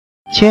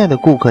亲爱的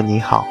顾客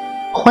你好，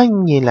欢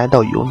迎您来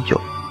到永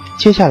久。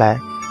接下来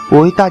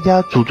我为大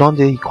家组装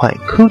这一款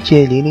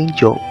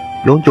QJ009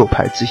 永久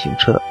牌自行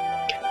车。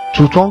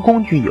组装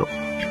工具有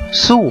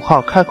15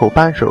号开口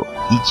扳手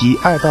以及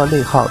2道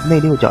内号内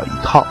六角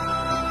一套。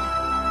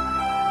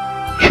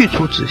去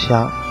除纸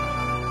箱。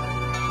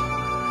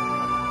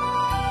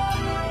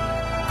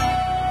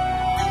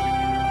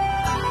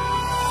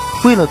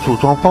为了组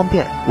装方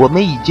便，我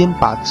们已经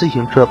把自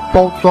行车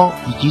包装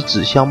以及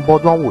纸箱包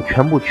装物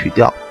全部取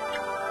掉，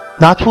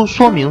拿出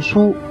说明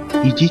书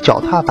以及脚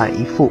踏板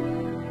一副，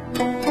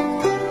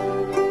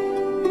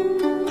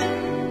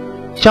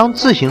将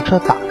自行车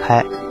打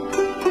开，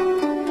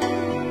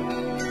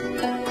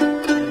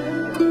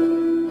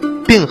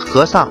并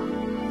合上，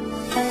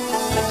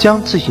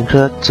将自行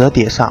车折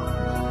叠上，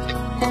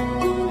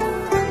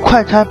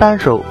快拆扳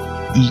手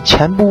以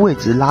前部位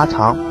置拉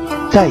长，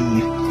再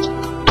以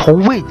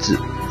同位置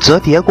折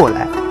叠过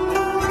来。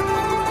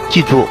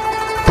记住，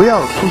不要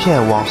出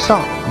现往上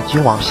以及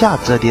往下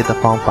折叠的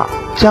方法。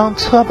将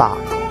车把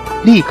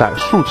立杆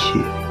竖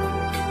起，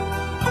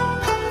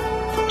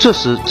这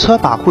时车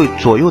把会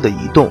左右的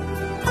移动。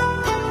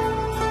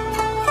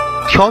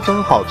调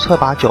整好车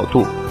把角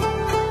度，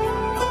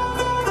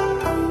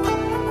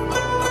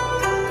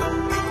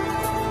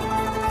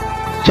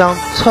将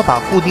车把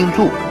固定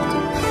住，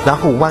然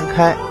后弯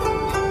开。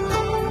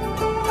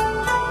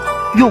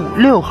用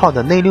6号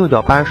的内六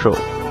角扳手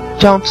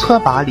将车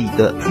把里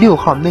的6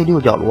号内六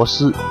角螺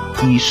丝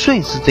以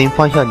顺时针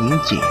方向拧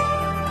紧，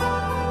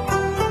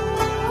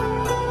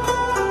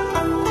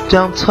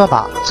将车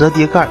把折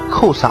叠盖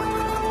扣上，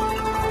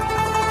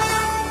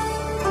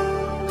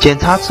检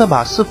查车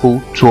把是否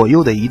左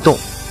右的移动，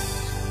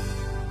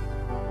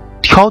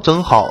调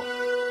整好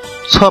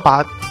车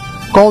把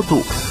高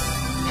度，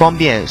方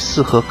便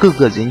适合各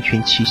个人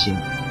群骑行。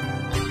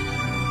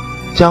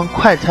将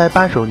快拆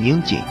扳手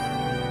拧紧，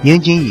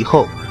拧紧以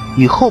后，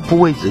以后部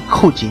位置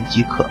扣紧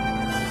即可。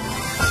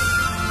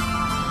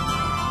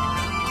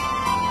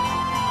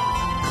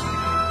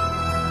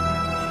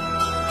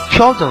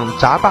调整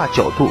闸把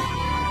角度，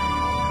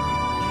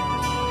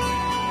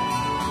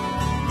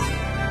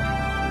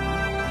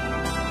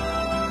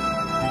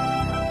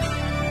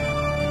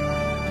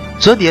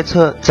折叠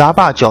车闸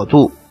把角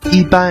度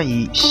一般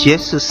以斜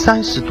视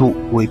30度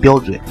为标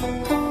准。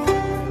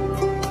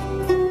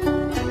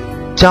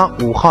将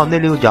5号内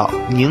六角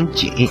拧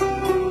紧，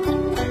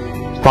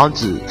防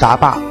止闸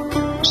把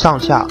上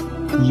下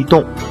移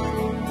动。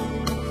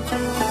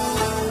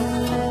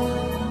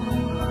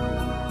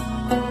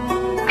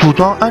组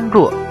装安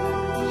座，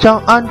将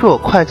安座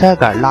快拆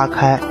杆拉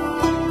开，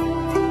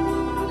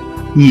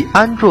以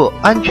安座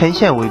安全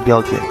线为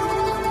标准，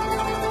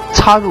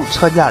插入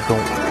车架中，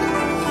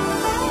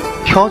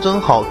调整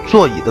好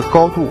座椅的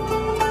高度，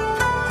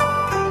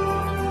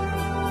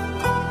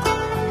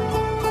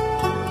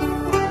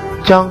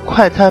将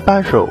快拆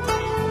扳手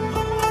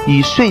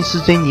以顺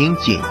时针拧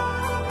紧，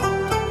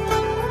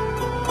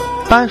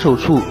扳手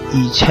处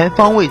以前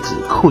方位置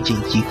扣紧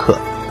即可。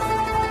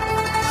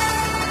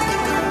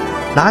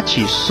拿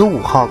起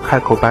15号开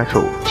口扳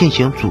手进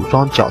行组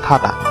装脚踏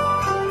板。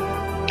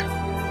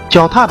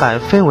脚踏板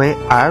分为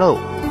L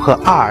和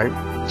R，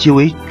 即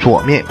为左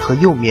面和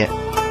右面。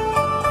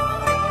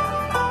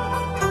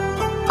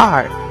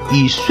R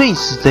以顺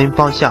时针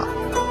方向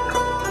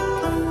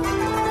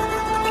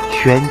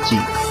旋紧，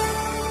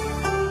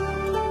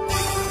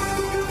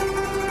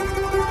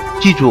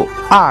记住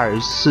R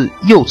是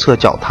右侧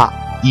脚踏，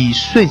以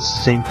顺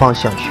时针方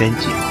向旋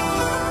紧。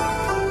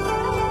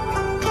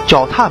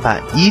脚踏板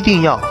一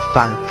定要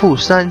反复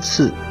3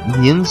次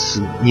拧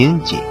死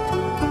拧紧。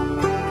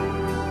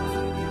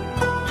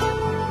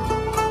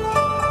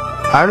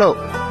L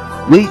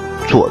为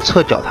左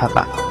侧脚踏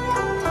板，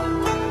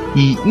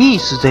以逆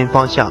时针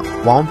方向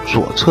往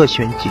左侧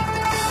旋紧。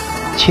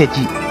切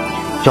记，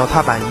脚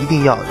踏板一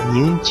定要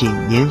拧紧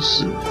拧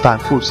死，反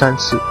复3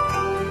次。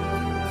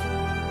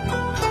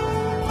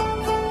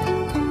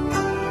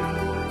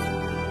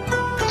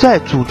在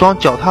组装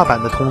脚踏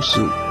板的同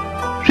时，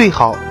最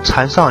好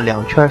缠上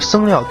2圈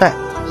生料带，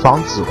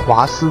防止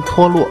滑丝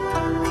脱落。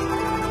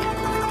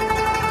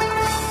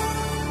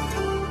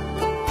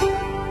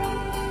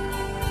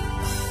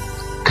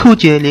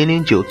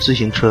QJ009 自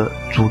行车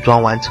组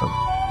装完成。